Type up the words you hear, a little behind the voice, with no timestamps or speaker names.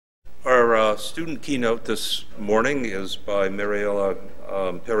Our student keynote this morning is by Mariela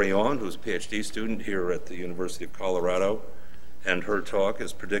Perignon, who's a PhD student here at the University of Colorado, and her talk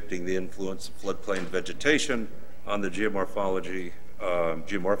is predicting the influence of floodplain vegetation on the geomorphology,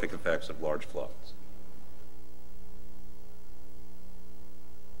 geomorphic effects of large floods.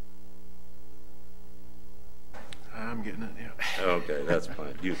 I'm getting it, yeah. Okay, that's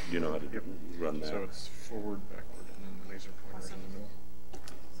fine. You know how to run that. So it's forward, backward, and then the laser pointer in the middle.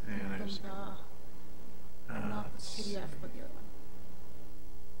 And I just, not PDF, but the other one.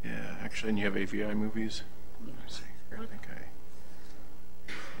 yeah, actually, and you have AVI movies? Yeah. Let's see, here, I think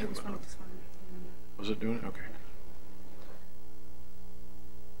It was one of this one. was it doing it? Okay.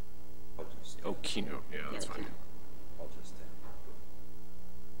 Oh, keynote, yeah, that's fine.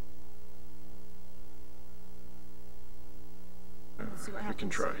 Let's see what You happens. can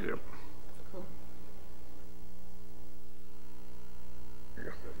try, yep. Cool. Here you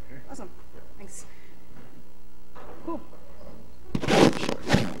go. Okay. Awesome. Thanks. Cool.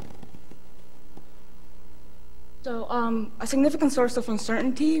 So a significant source of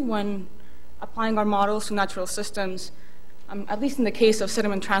uncertainty when applying our models to natural systems, at least in the case of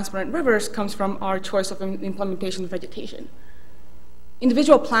sediment transparent rivers, comes from our choice of implementation of vegetation.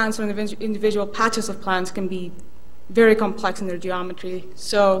 Individual plants or individual patches of plants can be very complex in their geometry,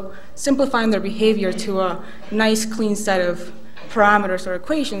 so simplifying their behavior to a nice, clean set of parameters or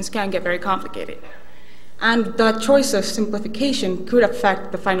equations can get very complicated. And that choice of simplification could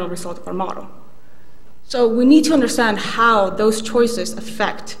affect the final result of our model. So we need to understand how those choices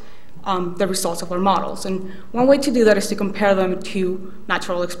affect the results of our models. And one way to do that is to compare them to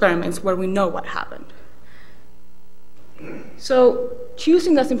natural experiments where we know what happened. So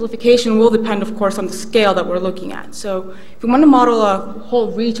choosing that simplification will depend, of course, on the scale that we're looking at. So if we want to model a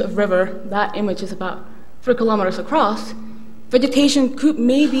whole reach of river, that image is about 3 kilometers across, vegetation could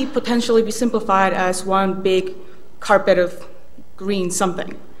maybe potentially be simplified as one big carpet of green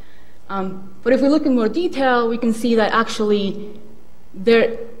something. But if we look in more detail, we can see that actually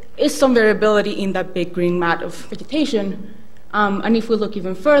there is some variability in that big green mat of vegetation. And if we look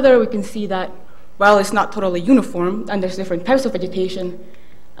even further, we can see that, well, it's not totally uniform, and there's different types of vegetation.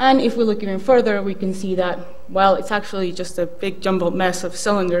 And if we look even further, we can see that, well, it's actually just a big jumbled mess of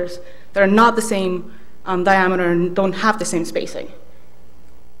cylinders that are not the same diameter and don't have the same spacing.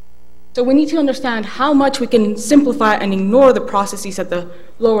 So we need to understand how much we can simplify and ignore the processes at the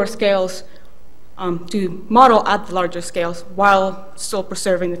lower scales to model at the larger scales while still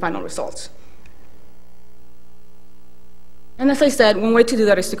preserving the final results. And as I said, one way to do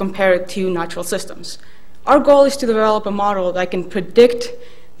that is to compare it to natural systems. Our goal is to develop a model that can predict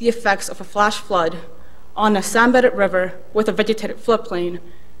the effects of a flash flood on a sand-bedded river with a vegetated floodplain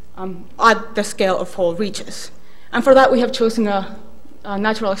at the scale of whole reaches. And for that, we have chosen a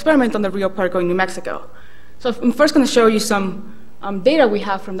natural experiment on the Rio Puerco in New Mexico. So I'm first going to show you some data we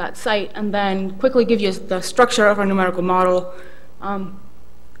have from that site, and then quickly give you the structure of our numerical model,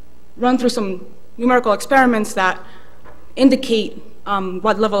 run through some numerical experiments that indicate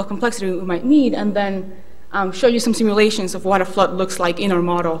what level of complexity we might need, and then show you some simulations of what a flood looks like in our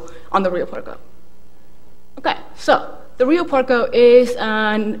model on the Rio Puerco. Okay, so the Rio Puerco is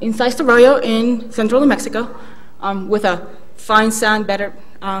an incised arroyo in central New Mexico with a fine sand bed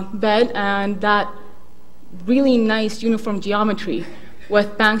and that really nice uniform geometry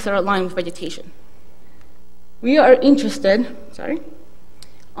with banks that are lined with vegetation. We are interested,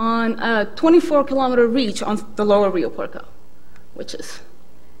 on a 24-kilometer reach on the lower Rio Puerco, which is,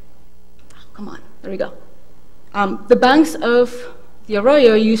 oh, come on, there we go. The banks of the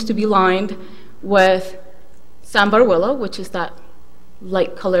arroyo used to be lined with sambar willow, which is that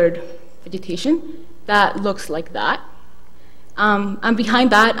light-colored vegetation that looks like that. And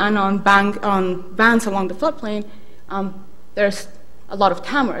behind that, and on bands along the floodplain, there's a lot of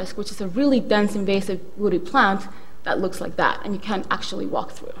tamarisk, which is a really dense, invasive, woody plant that looks like that, and you can't actually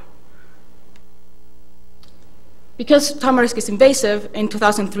walk through. Because tamarisk is invasive, in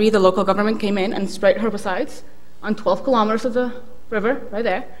 2003, the local government came in and sprayed herbicides on 12 kilometers of the river, right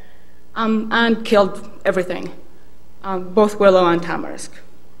there, and killed everything, both willow and tamarisk.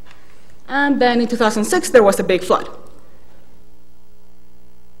 And then in 2006, there was a big flood.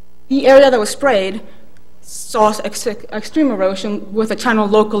 The area that was sprayed saw extreme erosion with a channel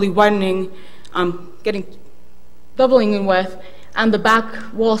locally widening, doubling in width, and the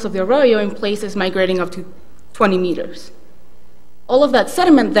back walls of the arroyo in places migrating up to 20 meters. All of that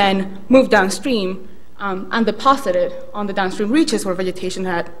sediment then moved downstream and deposited on the downstream reaches where vegetation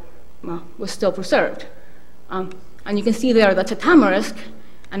was still preserved. And you can see there that's a tamarisk,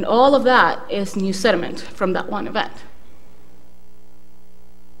 and all of that is new sediment from that one event.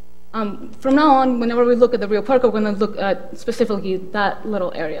 From now on, whenever we look at the Rio Puerco, we're going to look at specifically that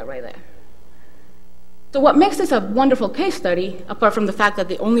little area right there. So what makes this a wonderful case study, apart from the fact that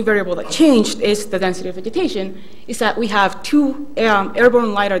the only variable that changed is the density of vegetation, is that we have two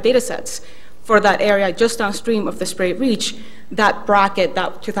airborne LiDAR data sets for that area just downstream of the Spray Reach that bracket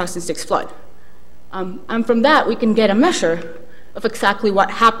that 2006 flood. And from that, we can get a measure of exactly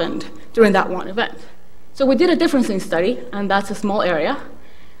what happened during that one event. So we did a differencing study, and that's a small area.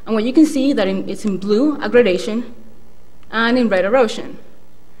 And what you can see that it's in blue, aggradation, and in red, erosion.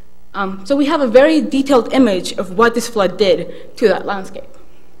 So we have a very detailed image of what this flood did to that landscape.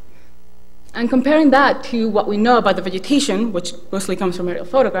 And comparing that to what we know about the vegetation, which mostly comes from aerial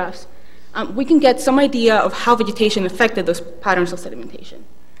photographs, we can get some idea of how vegetation affected those patterns of sedimentation.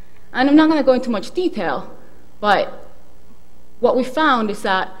 And I'm not going to go into much detail, but what we found is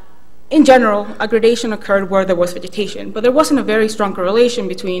that, in general, aggradation occurred where there was vegetation, but there wasn't a very strong correlation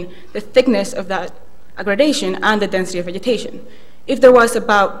between the thickness of that aggradation and the density of vegetation. If there was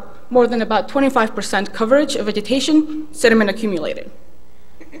more than about 25% coverage of vegetation, sediment accumulated.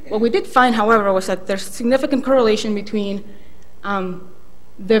 What we did find, however, was that there's significant correlation between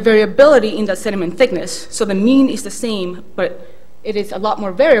the variability in that sediment thickness. So the mean is the same, but it is a lot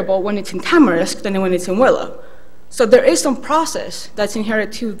more variable when it's in tamarisk than when it's in willow. So there is some process that's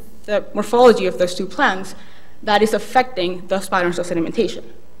inherent to the morphology of those two plants that is affecting those patterns of sedimentation.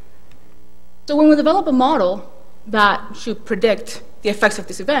 So when we develop a model that should predict the effects of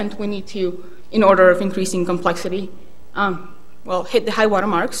this event, we need to, in order of increasing complexity, hit the high water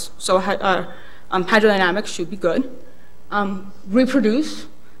marks, so hydrodynamics should be good, reproduce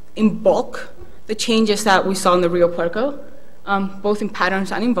in bulk the changes that we saw in the Rio Puerco, both in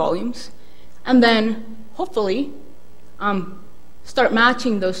patterns and in volumes, and then hopefully start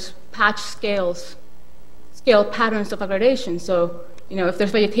matching those scale patterns of aggradation. So, if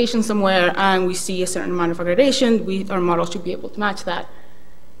there's vegetation somewhere and we see a certain amount of aggradation, our model should be able to match that.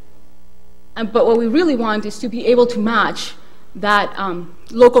 But what we really want is to be able to match that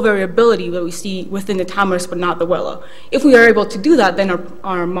local variability that we see within the tamarisk but not the willow. If we are able to do that, then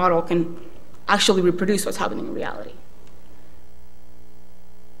our model can actually reproduce what's happening in reality.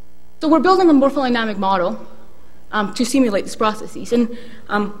 So we're building a morphodynamic model to simulate these processes. And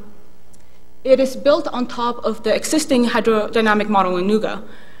it is built on top of the existing hydrodynamic model in NUGA,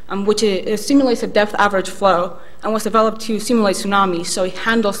 which simulates a depth average flow and was developed to simulate tsunamis, so it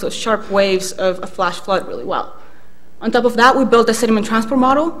handles those sharp waves of a flash flood really well. On top of that, we built a sediment transport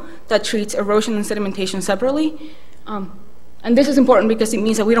model that treats erosion and sedimentation separately. And this is important because it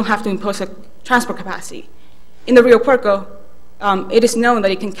means that we don't have to impose a transport capacity. In the Rio Puerco, it is known that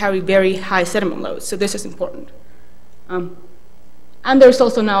it can carry very high sediment loads, so this is important. And there's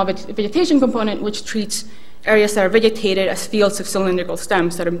also now a vegetation component which treats areas that are vegetated as fields of cylindrical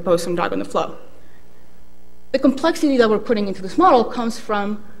stems that impose some drag on the flow. The complexity that we're putting into this model comes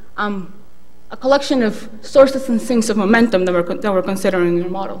from a collection of sources and sinks of momentum that we're considering in our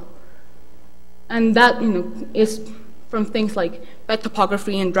model. And that is from things like bed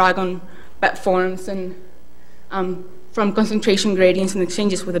topography and drag on bed forms, and from concentration gradients and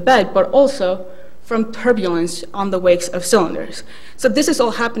exchanges with the bed, but also from turbulence on the wakes of cylinders. So this is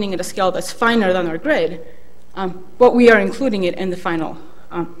all happening at a scale that's finer than our grid, but we are including it in the final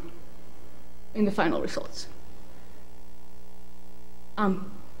results.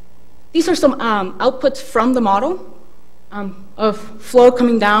 These are some outputs from the model of flow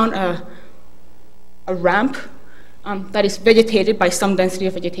coming down a ramp that is vegetated by some density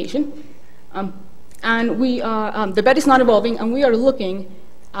of vegetation. And the bed is not evolving, and we are looking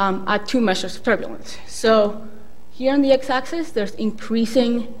at two measures of turbulence. So here on the x-axis, there's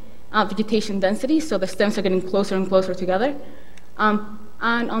increasing vegetation density, so the stems are getting closer and closer together. And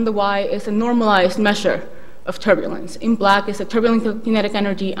on the y is a normalized measure of turbulence. In black is the turbulent kinetic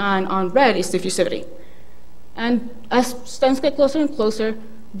energy, and on red is diffusivity. And as stems get closer and closer,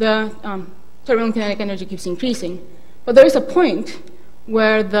 the turbulent kinetic energy keeps increasing. But there is a point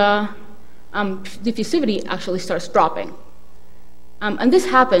where the diffusivity actually starts dropping. And this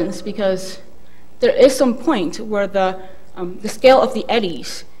happens because there is some point where the scale of the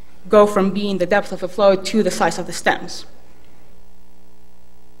eddies go from being the depth of the flow to the size of the stems.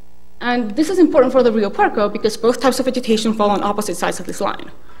 And this is important for the Rio Puerco because both types of vegetation fall on opposite sides of this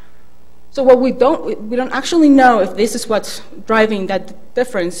line. So what we don't actually know if this is what's driving that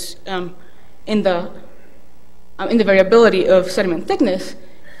difference in the variability of sediment thickness.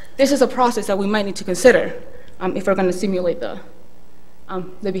 This is a process that we might need to consider if we're going to simulate the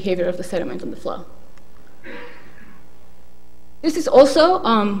behavior of the sediment on the flow. This is also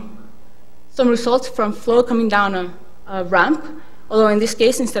some results from flow coming down a ramp Although in this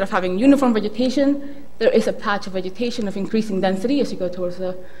case, instead of having uniform vegetation, there is a patch of vegetation of increasing density as you go towards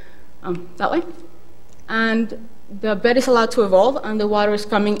the, that way. And the bed is allowed to evolve, and the water is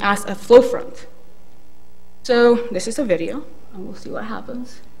coming as a flow front. So this is a video, and we'll see what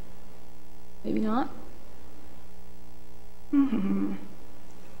happens. Maybe not.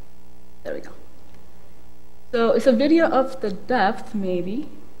 There we go. So it's a video of the depth, maybe.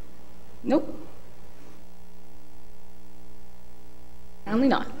 Nope. Apparently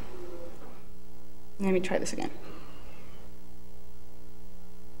not. Let me try this again.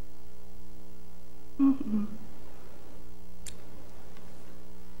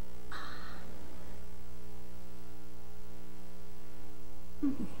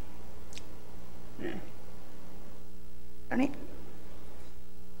 Darn it.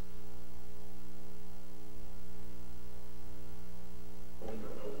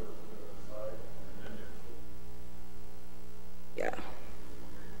 Yeah.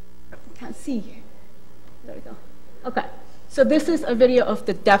 Can't see. There we go. Okay. So this is a video of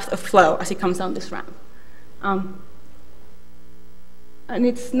the depth of flow as it comes down this ramp. And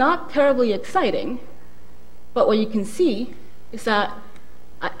it's not terribly exciting, but what you can see is that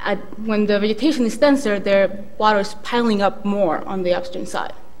when the vegetation is denser, their water is piling up more on the upstream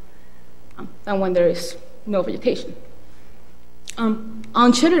side than when there is no vegetation.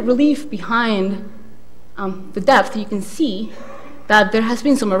 On shaded relief behind the depth, you can see that there has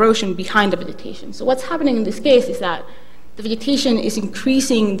been some erosion behind the vegetation. So what's happening in this case is that the vegetation is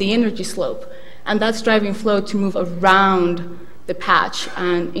increasing the energy slope, and that's driving flow to move around the patch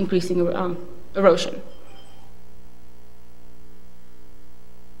and increasing erosion.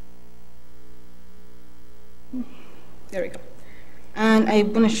 There we go. And I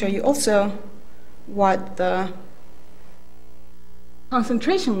want to show you also what the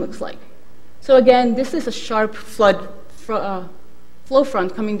concentration looks like. So again, this is a sharp flow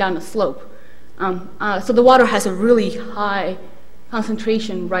front coming down a slope. So the water has a really high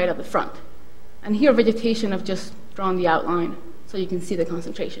concentration right at the front. And here vegetation, I've just drawn the outline so you can see the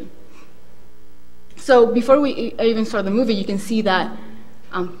concentration. So before we even start the movie, you can see that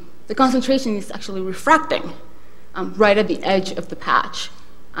the concentration is actually refracting right at the edge of the patch.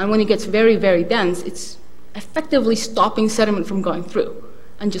 And when it gets very, very dense, it's effectively stopping sediment from going through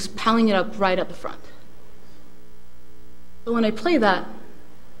and just piling it up right at the front. So when I play that,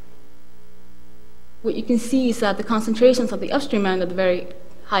 what you can see is that the concentrations at the upstream end at the very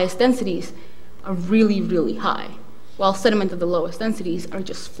highest densities are really, really high, while sediment at the lowest densities are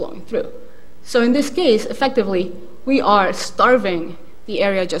just flowing through. So in this case, effectively, we are starving the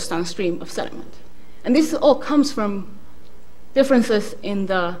area just downstream of sediment. And this all comes from differences in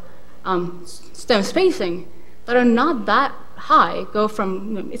the stem spacing that are not that high, go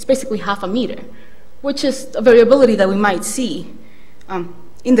from, it's basically half a meter, which is a variability that we might see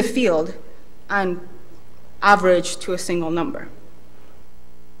in the field and average to a single number.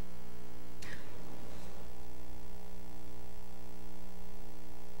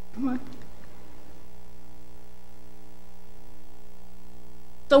 Come on.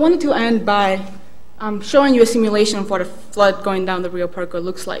 So I wanted to end by showing you a simulation of what a flood going down the Rio Puerco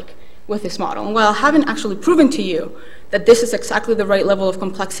looks like with this model. And while I haven't actually proven to you that this is exactly the right level of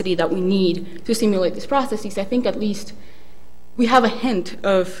complexity that we need to simulate these processes, I think at least we have a hint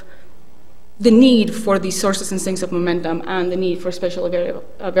of the need for these sources and sinks of momentum and the need for spatially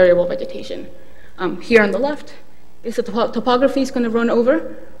variable vegetation. Here on the left is the topography is going to run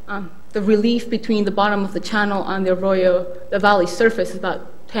over. The relief between the bottom of the channel and the arroyo, the valley surface is about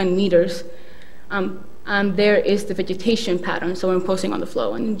 10 meters. And there is the vegetation pattern, so we're imposing on the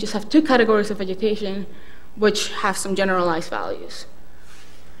flow. And you just have two categories of vegetation which have some generalized values.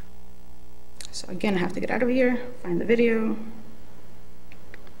 So again, I have to get out of here, find the video.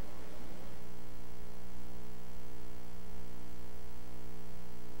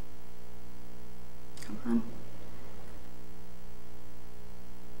 Come on.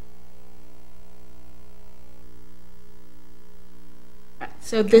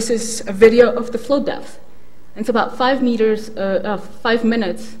 So this is a video of the flow depth. It's about 5 meters, 5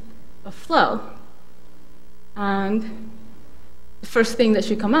 minutes of flow. And the first thing that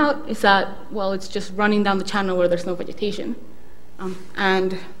should come out is that, well, it's just running down the channel where there's no vegetation.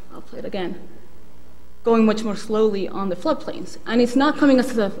 And I'll play it again, going much more slowly on the floodplains. And it's not coming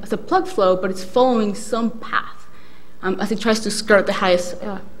as a plug flow, but it's following some path as it tries to skirt the highest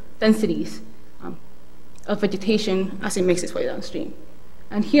densities of vegetation as it makes its way downstream.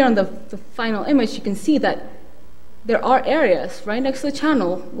 And here on the final image, you can see that there are areas right next to the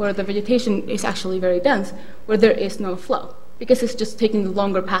channel where the vegetation is actually very dense, where there is no flow, because it's just taking the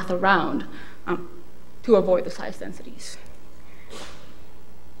longer path around to avoid the size densities.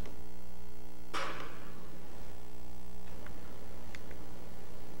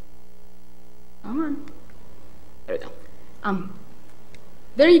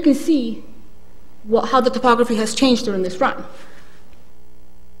 There you can see how the topography has changed during this run.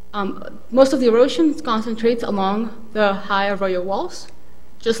 Most of the erosion concentrates along the high arroyo walls,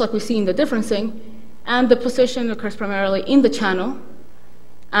 just like we see in the differencing, and the position occurs primarily in the channel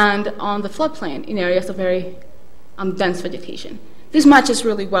and on the floodplain in areas of very dense vegetation. This matches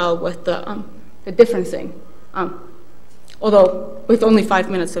really well with the differencing, although with only 5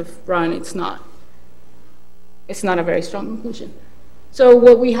 minutes of run, it's not a very strong conclusion. So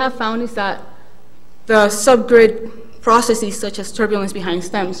what we have found is that the subgrid processes such as turbulence behind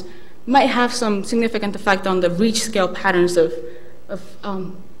stems might have some significant effect on the reach scale patterns of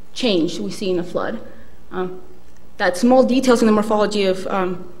change we see in a flood. That small details in the morphology of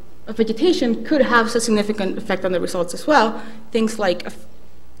vegetation could have a significant effect on the results as well. Things like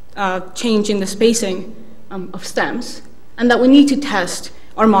a change in the spacing of stems, and that we need to test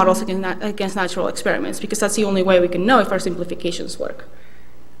our models against natural experiments, because that's the only way we can know if our simplifications work.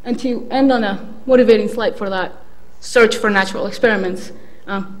 And to end on a motivating slide for that search for natural experiments,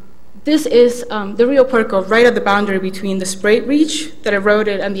 this is the Rio Puerco right at the boundary between the Sprague Reach that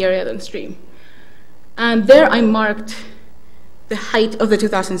eroded and the area downstream. And there I marked the height of the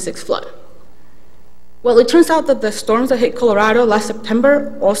 2006 flood. Well, it turns out that the storms that hit Colorado last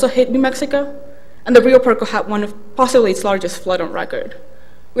September also hit New Mexico, and the Rio Puerco had one of possibly its largest flood on record.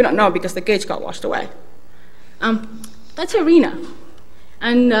 We don't know because the gauge got washed away. That's Irina,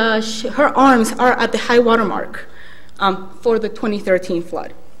 and her arms are at the high water mark for the 2013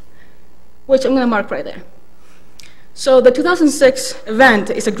 flood, which I'm going to mark right there. So the 2006 event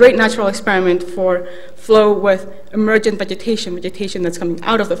is a great natural experiment for flow with emergent vegetation that's coming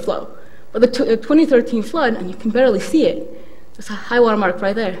out of the flow. But the 2013 flood, and you can barely see it, there's a high water mark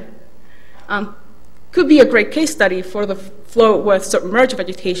right there, could be a great case study for the flow with submerged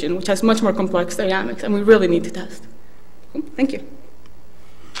vegetation, which has much more complex dynamics, and we really need to test. Thank you.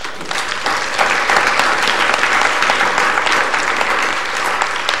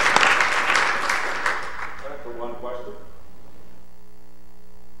 Time for one question.